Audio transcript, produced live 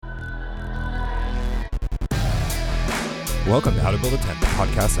Welcome to How to Build a Tent, the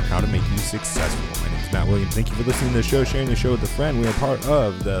podcast on how to make you successful. My name is Matt Williams. Thank you for listening to the show, sharing the show with a friend. We are part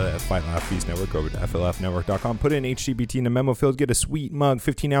of the Fight Laugh Feast Network. Over to flfnetwork.com. Put in HTBT in the memo field. Get a sweet mug,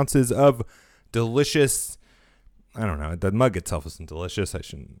 15 ounces of delicious. I don't know. The mug itself isn't delicious. I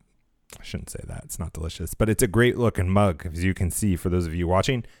shouldn't say that. It's not delicious, but it's a great looking mug, as you can see for those of you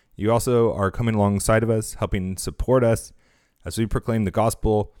watching. You also are coming alongside of us, helping support us as we proclaim the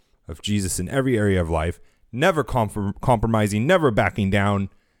gospel of Jesus in every area of life. Never compromising, never backing down,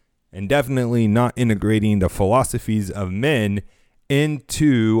 and definitely not integrating the philosophies of men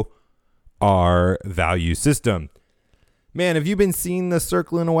into our value system. Man, have you been seeing the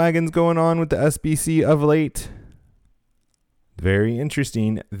circling of wagons going on with the SBC of late? Very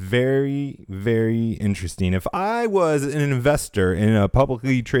interesting. Very, very interesting. If I was an investor in a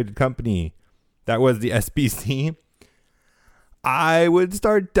publicly traded company that was the SBC, I would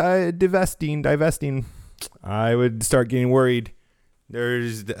start divesting. I would start getting worried.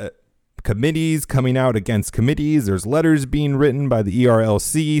 There's committees coming out against committees. There's letters being written by the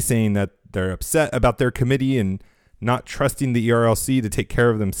ERLC saying that they're upset about their committee and not trusting the ERLC to take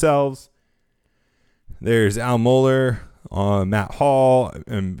care of themselves. There's Al Mohler, Matt Hall,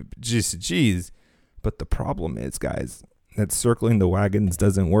 and geez. But the problem is, guys, that circling the wagons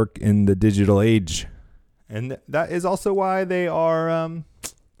doesn't work in the digital age. And that is also why they are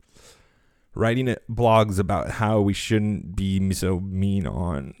writing blogs about how we shouldn't be so mean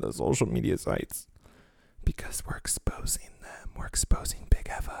on the social media sites. Because we're exposing them. We're exposing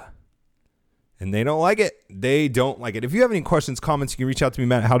Big Eva. And they don't like it. They don't like it. If you have any questions, comments, you can reach out to me,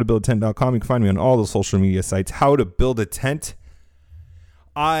 Matt, at howtobuildatent.com. You can find me on all the social media sites. How to Build a Tent.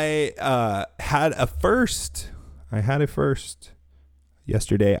 I had a first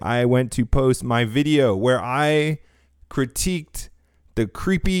yesterday. I went to post my video where I critiqued the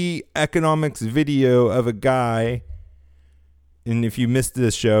creepy economics video of a guy. And if you missed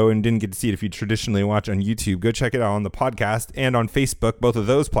this show and didn't get to see it, if you traditionally watch on YouTube, go check it out on the podcast and on Facebook. Both of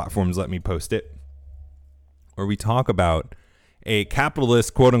those platforms let me post it, where we talk about a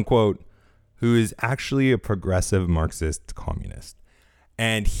capitalist, quote unquote, who is actually a progressive Marxist communist.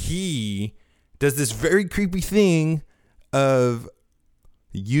 And he does this very creepy thing of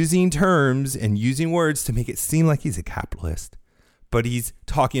using terms and using words to make it seem like he's a capitalist. But he's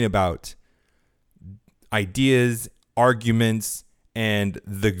talking about ideas, arguments, and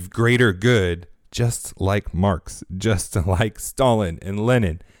the greater good, just like Marx, just like Stalin and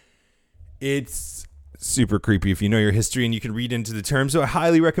Lenin. It's super creepy if you know your history and you can read into the terms. So I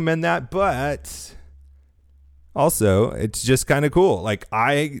highly recommend that. But also, it's just kind of cool. Like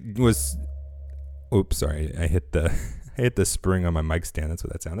I hit the spring on my mic stand. That's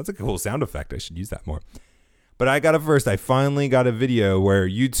what that sounds. That's a cool sound effect. I should use that more. But I finally got a video where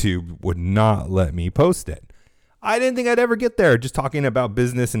YouTube would not let me post it. I didn't think I'd ever get there just talking about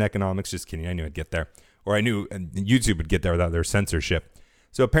business and economics. Just kidding. I knew I'd get there. Or I knew YouTube would get there without their censorship.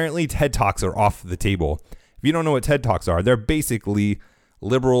 So apparently TED Talks are off the table. If you don't know what TED Talks are, they're basically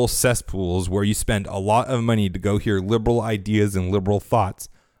liberal cesspools where you spend a lot of money to go hear liberal ideas and liberal thoughts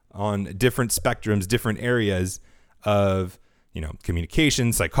on different spectrums, different areas of,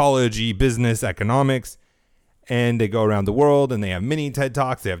 communication, psychology, business, economics. And they go around the world and they have mini TED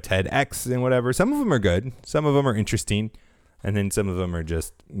Talks. They have TEDx and whatever. Some of them are good. Some of them are interesting. And then some of them are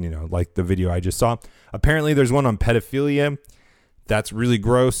just, like the video I just saw. Apparently there's one on pedophilia. That's really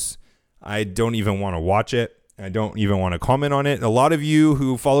gross. I don't even want to watch it. I don't even want to comment on it. A lot of you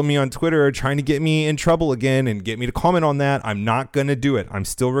who follow me on Twitter are trying to get me in trouble again and get me to comment on that. I'm not going to do it. I'm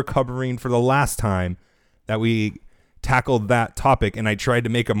still recovering for the last time that we tackled that topic, and I tried to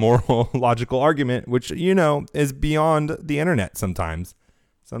make a moral, logical argument, which, is beyond the internet sometimes.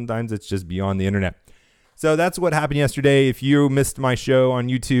 Sometimes it's just beyond the internet. So that's what happened yesterday. If you missed my show on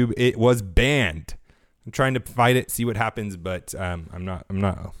YouTube, it was banned. I'm trying to fight it, see what happens, but I'm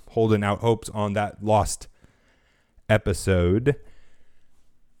not holding out hopes on that lost episode.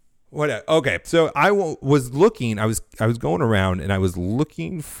 Okay, so I was going around and I was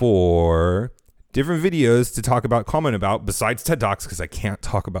looking for different videos to talk about, comment about, besides TED Talks, because I can't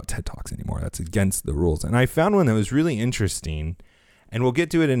talk about TED Talks anymore. That's against the rules. And I found one that was really interesting, and we'll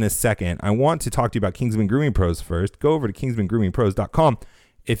get to it in a second. I want to talk to you about Kingsman Grooming Pros first. Go over to kingsmangroomingpros.com.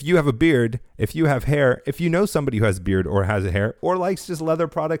 If you have a beard, if you have hair, if you know somebody who has a beard or has a hair, or likes just leather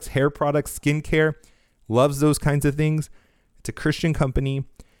products, hair products, skincare, loves those kinds of things, it's a Christian company.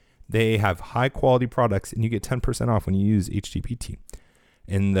 They have high quality products, and you get 10% off when you use HTBT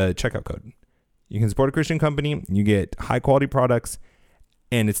in the checkout code. You can support a Christian company, you get high quality products,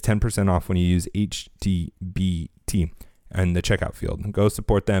 and it's 10% off when you use HTBT. in the checkout field. Go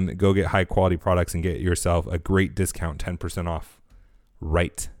support them. Go get high quality products and get yourself a great discount, 10% off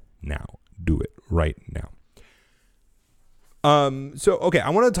right now. Do it right now. Okay, I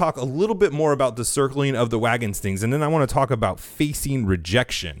want to talk a little bit more about the circling of the wagons things, and then I want to talk about facing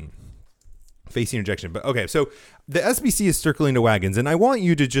rejection. But okay, so the SBC is circling the wagons, and I want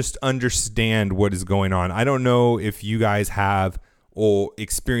you to just understand what is going on. I don't know if you guys have or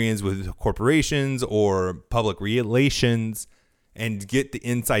experience with corporations or public relations and get the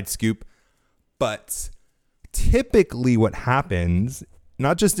inside scoop, but typically what happens,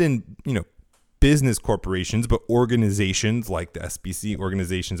 not just in, business corporations, but organizations like the SBC,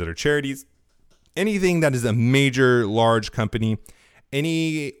 organizations that are charities, anything that is a major, large company,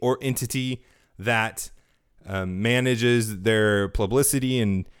 any or entity that manages their publicity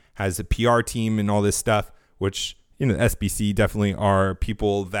and has a PR team and all this stuff, which, the SBC definitely are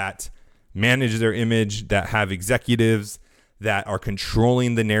people that manage their image, that have executives that are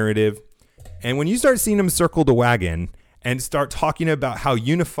controlling the narrative. And when you start seeing them circle the wagon and start talking about how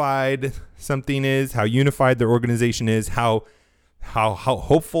unified something is, how unified their organization is, how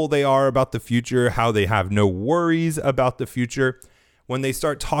hopeful they are about the future, how they have no worries about the future, when they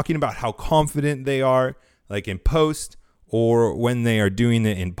start talking about how confident they are, like in post, or when they are doing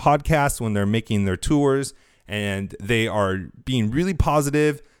it in podcasts, when they're making their tours, and they are being really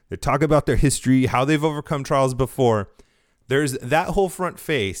positive, they talk about their history, how they've overcome trials before, there's that whole front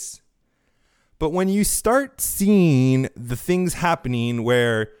face. But when you start seeing the things happening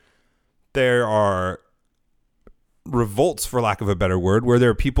where there are revolts, for lack of a better word, where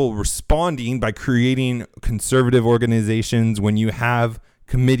there are people responding by creating conservative organizations, when you have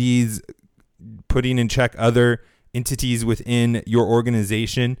committees putting in check other entities within your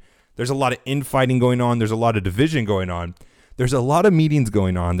organization, there's a lot of infighting going on. There's a lot of division going on. There's a lot of meetings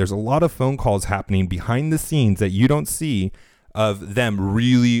going on. There's a lot of phone calls happening behind the scenes that you don't see of them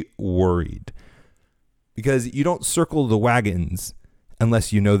really worried. Because you don't circle the wagons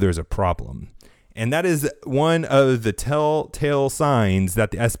unless you know there's a problem. And that is one of the telltale signs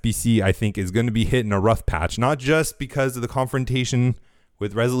that the SBC, I think, is going to be hitting a rough patch, not just because of the confrontation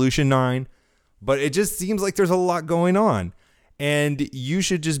with Resolution 9, but it just seems like there's a lot going on. And you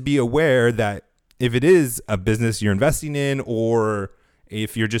should just be aware that if it is a business you're investing in, or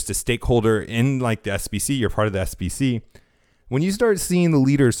if you're just a stakeholder in like the SBC, you're part of the SBC, when you start seeing the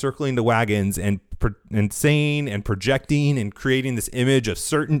leaders circling the wagons and saying and projecting and creating this image of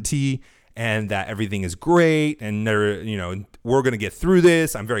certainty and that everything is great and they're, we're going to get through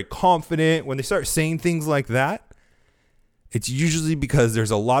this, I'm very confident. When they start saying things like that, it's usually because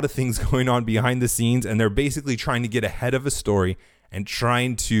there's a lot of things going on behind the scenes, and they're basically trying to get ahead of a story and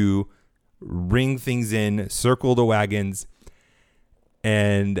trying to ring things in, circle the wagons.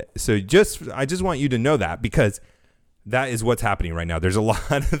 And so I just want you to know that, because that is what's happening right now. There's a lot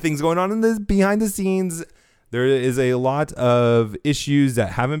of things going on in this behind the scenes. There is a lot of issues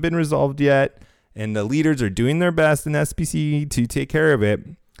that haven't been resolved yet, and the leaders are doing their best in SBC to take care of it.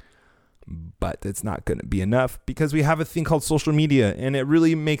 But it's not going to be enough, because we have a thing called social media, and it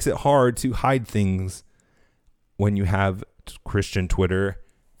really makes it hard to hide things when you have Christian Twitter,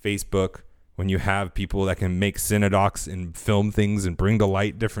 Facebook, when you have people that can make synodocs and film things and bring to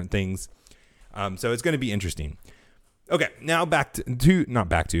light different things. So it's going to be interesting. Okay, now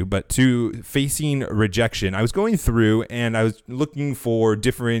to facing rejection. I was going through and I was looking for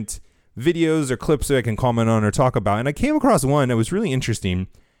different videos or clips that I can comment on or talk about, and I came across one that was really interesting.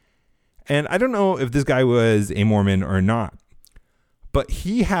 And I don't know if this guy was a Mormon or not, but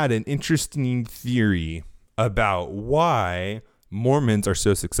he had an interesting theory about why Mormons are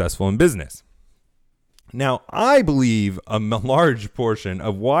so successful in business. Now, I believe a large portion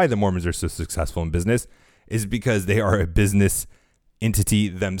of why the Mormons are so successful in business is because they are a business entity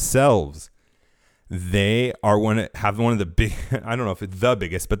themselves. They are have one of the big, I don't know if it's the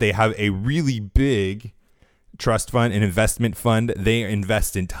biggest, but they have a really big trust fund and investment fund. They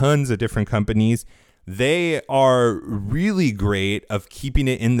invest in tons of different companies. They are really great of keeping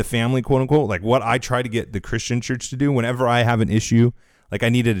it in the family, quote unquote. Like what I try to get the Christian church to do whenever I have an issue, like I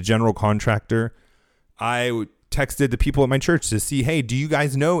needed a general contractor, I texted the people at my church to see, hey, do you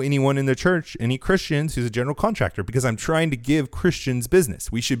guys know anyone in the church, any Christians who's a general contractor? Because I'm trying to give Christians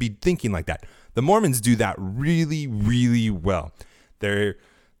business. We should be thinking like that. The Mormons do that really, really well.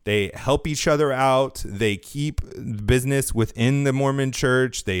 They help each other out. They keep business within the Mormon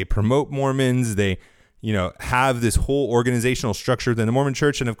church. They promote Mormons. They, have this whole organizational structure within the Mormon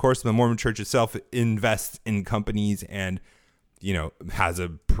church. And of course, the Mormon church itself invests in companies and, has a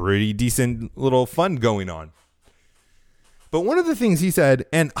pretty decent little fund going on. But one of the things he said,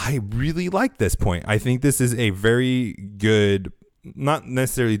 and I really like this point, I think this is a very good, not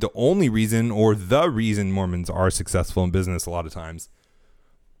necessarily the only reason or the reason Mormons are successful in business a lot of times,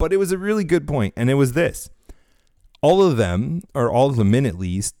 but it was a really good point. And it was this: all of them, or all of the men at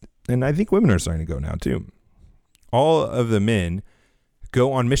least, and I think women are starting to go now too, all of the men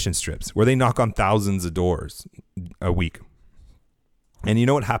go on mission trips where they knock on thousands of doors a week. And you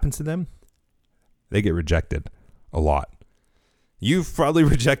know what happens to them? They get rejected a lot. You've probably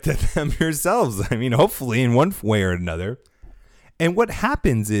rejected them yourselves. I mean, hopefully in one way or another. And what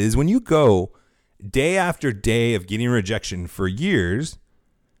happens is when you go day after day of getting rejection for years,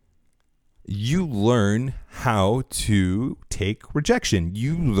 you learn how to take rejection.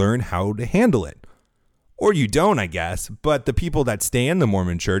 You learn how to handle it. Or you don't, I guess. But the people that stay in the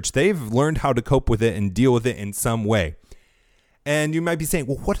Mormon church, they've learned how to cope with it and deal with it in some way. And you might be saying,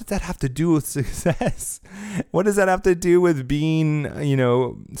 well, what does that have to do with success? What does that have to do with being,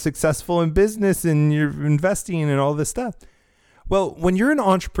 successful in business and you're investing and all this stuff? Well, when you're an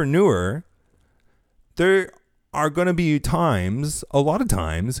entrepreneur, there are going to be times, a lot of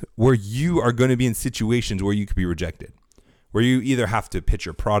times, where you are going to be in situations where you could be rejected, where you either have to pitch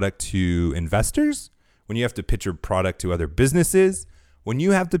your product to investors, when you have to pitch your product to other businesses, when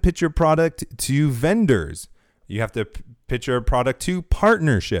you have to pitch your product to vendors. You have to pitch your product to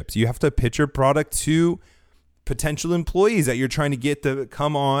partnerships. You have to pitch your product to potential employees that you're trying to get to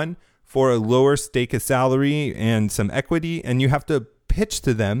come on for a lower stake of salary and some equity. And you have to pitch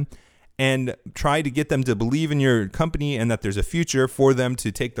to them and try to get them to believe in your company and that there's a future for them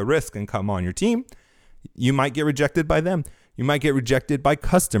to take the risk and come on your team. You might get rejected by them. You might get rejected by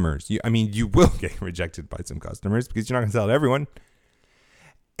customers. You will get rejected by some customers because you're not going to sell to everyone.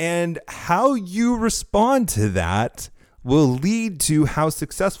 And how you respond to that will lead to how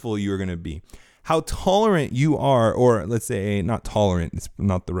successful you're going to be, how tolerant you are, or let's say not tolerant, it's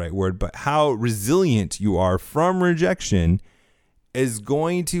not the right word, but how resilient you are from rejection is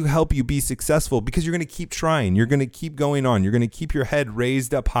going to help you be successful because you're going to keep trying. You're going to keep going on. You're going to keep your head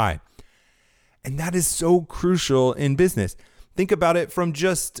raised up high. And that is so crucial in business. Think about it from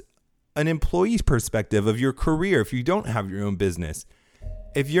just an employee's perspective of your career. If you don't have your own business,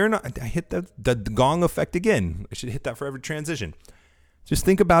 if you're not, I hit the gong effect again. I should hit that for every transition. Just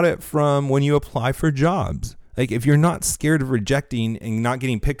think about it from when you apply for jobs. Like if you're not scared of rejecting and not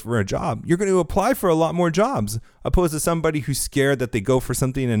getting picked for a job, you're going to apply for a lot more jobs opposed to somebody who's scared that they go for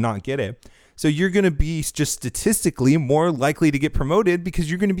something and not get it. So you're going to be just statistically more likely to get promoted because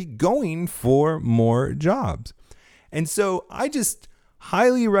you're going to be going for more jobs. And so I just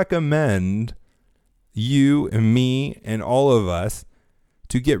highly recommend you and me and all of us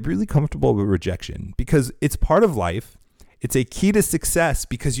to get really comfortable with rejection because it's part of life. It's a key to success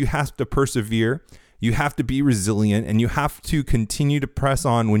because you have to persevere, you have to be resilient, and you have to continue to press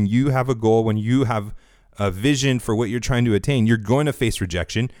on when you have a goal, when you have a vision for what you're trying to attain. You're going to face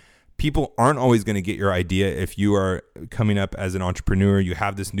rejection. People aren't always going to get your idea if you are coming up as an entrepreneur, you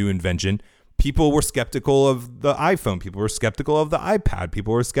have this new invention. People were skeptical of the iPhone. People were skeptical of the iPad.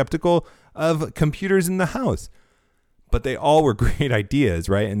 People were skeptical of computers in the house. But they all were great ideas,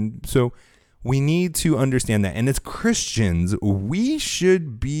 right? And so we need to understand that. And as Christians, we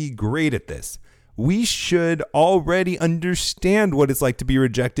should be great at this. We should already understand what it's like to be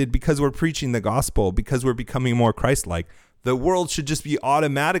rejected because we're preaching the gospel, because we're becoming more Christ-like. The world should just be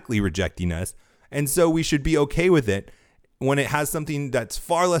automatically rejecting us. And so we should be okay with it when it has something that's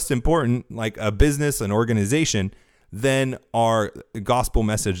far less important, like a business, an organization, than our gospel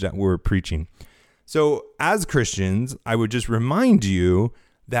message that we're preaching. So as Christians, I would just remind you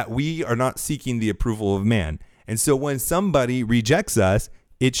that we are not seeking the approval of man. And so when somebody rejects us,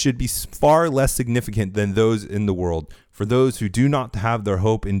 it should be far less significant than those in the world, for those who do not have their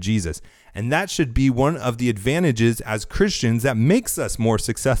hope in Jesus. And that should be one of the advantages as Christians that makes us more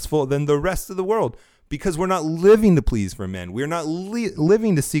successful than the rest of the world, because we're not living to please for men. We're not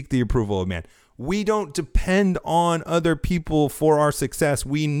living to seek the approval of man. We don't depend on other people for our success.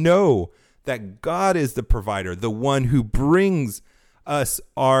 We know that God is the provider, the one who brings us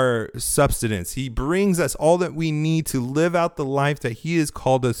our substance. He brings us all that we need to live out the life that he has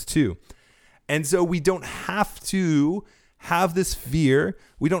called us to. And so we don't have to have this fear.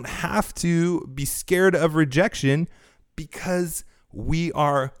 We don't have to be scared of rejection because we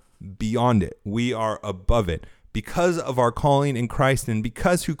are beyond it. We are above it because of our calling in Christ and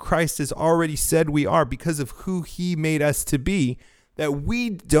because who Christ has already said we are, because of who he made us to be, that we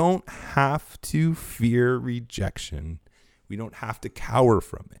don't have to fear rejection. We don't have to cower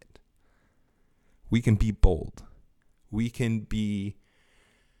from it. We can be bold. We can be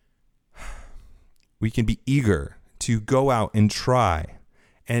eager to go out and try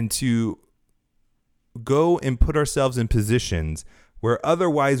and to go and put ourselves in positions where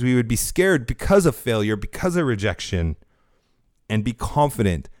otherwise we would be scared because of failure, because of rejection, and be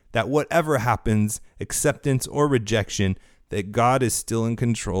confident that whatever happens, acceptance or rejection, that God is still in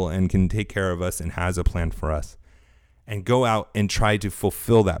control and can take care of us and has a plan for us. And go out and try to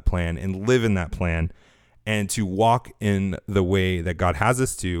fulfill that plan and live in that plan and to walk in the way that God has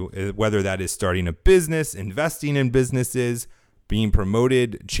us to, whether that is starting a business, investing in businesses, being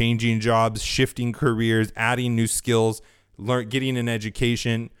promoted, changing jobs, shifting careers, adding new skills, getting an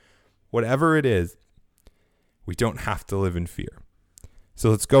education, whatever it is, we don't have to live in fear. So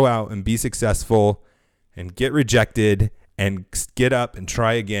let's go out and be successful and get rejected and get up and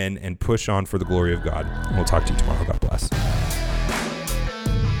try again and push on for the glory of God. And we'll talk to you tomorrow. God bless.